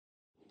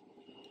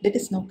Let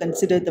us now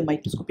consider the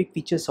microscopic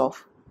features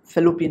of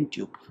fallopian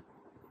tube.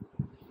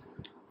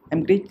 I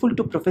am grateful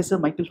to Professor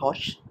Michael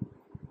Horsch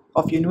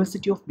of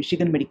University of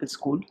Michigan Medical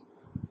School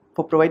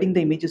for providing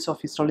the images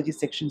of histology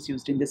sections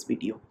used in this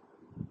video.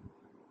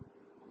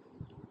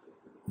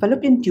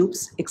 Fallopian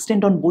tubes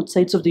extend on both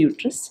sides of the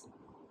uterus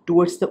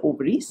towards the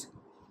ovaries.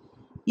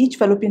 Each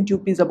fallopian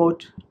tube is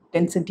about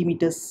 10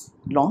 centimeters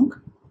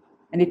long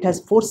and it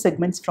has 4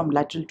 segments from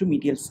lateral to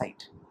medial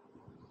side.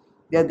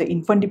 They are the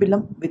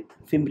infundibulum with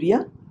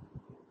fimbria,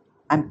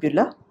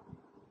 ampulla,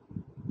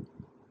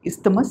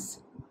 isthmus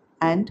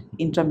and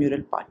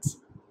intramural parts.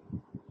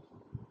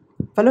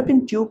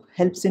 Fallopian tube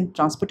helps in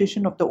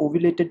transportation of the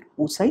ovulated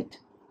oocyte.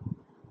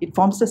 It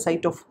forms the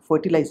site of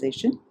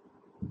fertilization.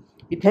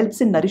 It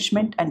helps in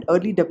nourishment and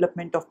early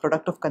development of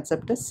product of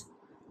conceptus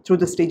through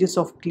the stages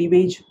of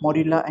cleavage,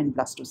 morula and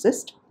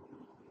blastocyst,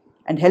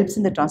 and helps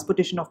in the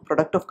transportation of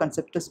product of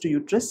conceptus to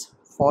uterus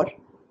for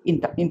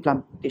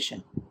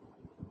implantation.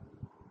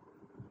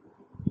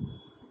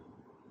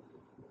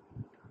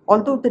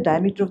 Although the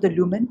diameter of the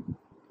lumen,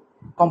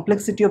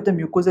 complexity of the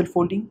mucosal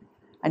folding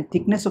and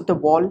thickness of the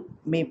wall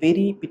may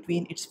vary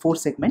between its 4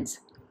 segments,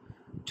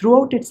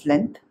 throughout its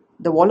length,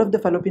 the wall of the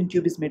fallopian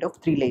tube is made of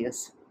 3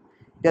 layers.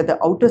 They are the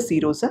outer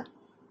serosa,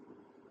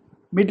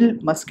 middle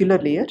muscular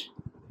layer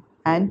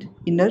and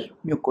inner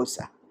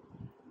mucosa.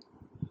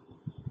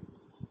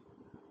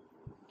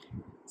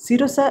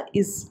 Serosa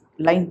is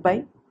lined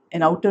by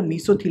an outer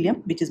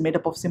mesothelium which is made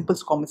up of simple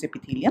squamous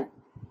epithelium,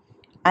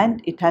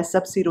 and it has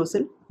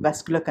subserosal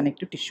vascular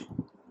connective tissue.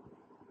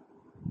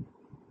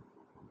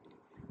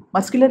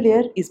 Muscular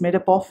layer is made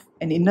up of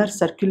an inner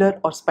circular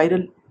or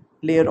spiral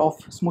layer of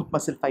smooth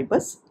muscle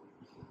fibers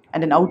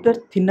and an outer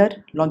thinner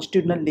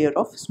longitudinal layer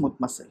of smooth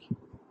muscle.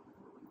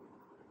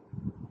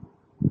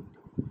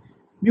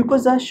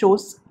 Mucosa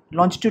shows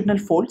longitudinal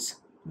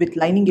folds with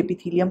lining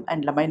epithelium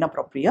and lamina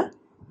propria.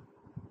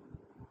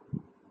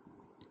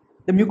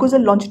 The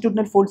mucosal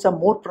longitudinal folds are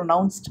more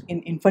pronounced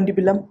in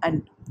infundibulum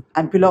and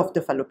ampulla of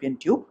the fallopian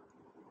tube.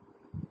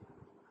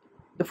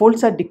 The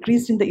folds are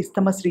decreased in the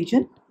isthmus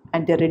region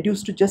and they are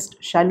reduced to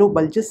just shallow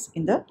bulges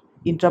in the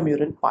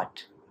intramural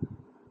part.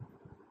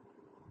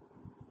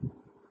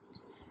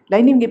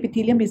 Lining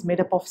epithelium is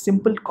made up of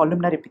simple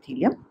columnar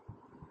epithelium.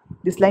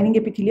 This lining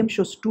epithelium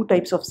shows 2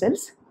 types of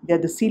cells. They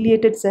are the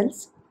ciliated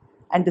cells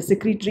and the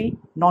secretory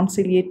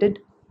non-ciliated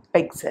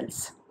PEG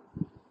cells.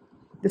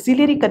 The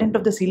ciliary current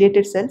of the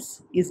ciliated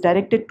cells is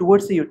directed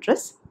towards the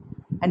uterus,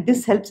 and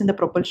this helps in the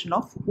propulsion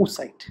of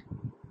oocyte.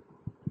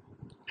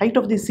 Height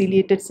of these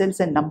ciliated cells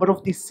and number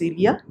of these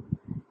cilia,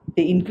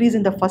 they increase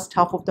in the first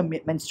half of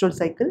the menstrual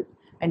cycle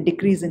and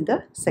decrease in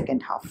the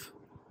second half.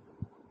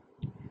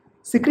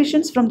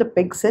 Secretions from the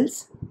PEG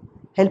cells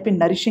help in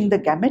nourishing the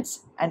gametes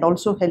and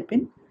also help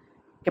in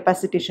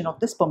capacitation of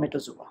the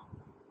spermatozoa.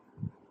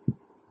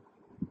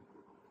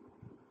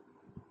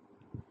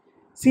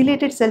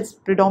 Ciliated cells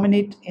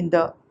predominate in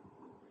the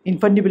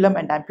infundibulum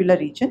and ampulla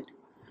region,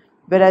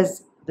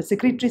 whereas the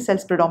secretory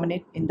cells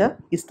predominate in the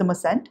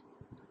isthmus and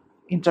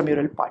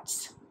intramural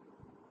parts.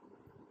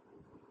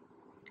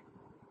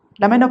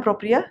 Lamina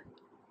propria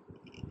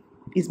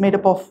is made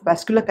up of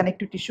vascular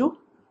connective tissue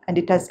and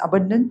it has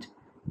abundant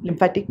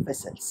lymphatic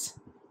vessels.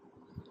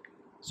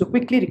 So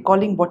quickly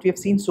recalling what we have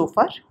seen so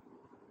far,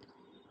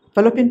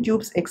 fallopian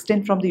tubes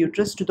extend from the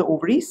uterus to the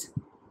ovaries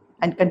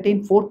and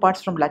contain 4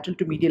 parts from lateral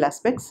to medial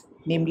aspects,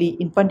 namely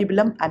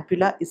infundibulum,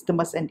 ampulla,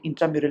 isthmus and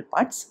intramural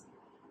parts.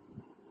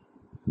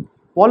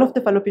 Wall of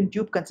the fallopian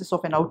tube consists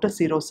of an outer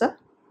serosa,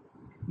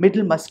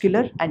 middle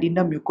muscular and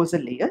inner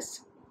mucosal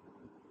layers.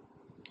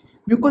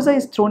 Mucosa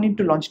is thrown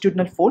into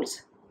longitudinal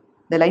folds.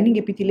 The lining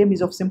epithelium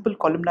is of simple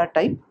columnar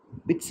type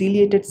with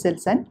ciliated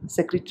cells and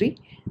secretory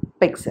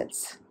PEG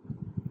cells.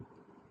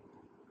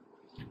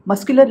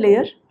 Muscular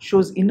layer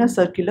shows inner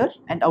circular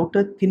and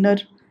outer thinner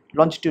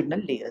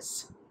longitudinal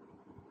layers.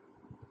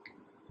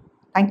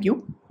 Thank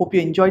you. Hope you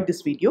enjoyed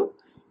this video.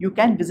 You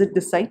can visit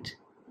this site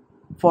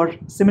for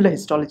similar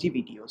histology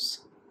videos.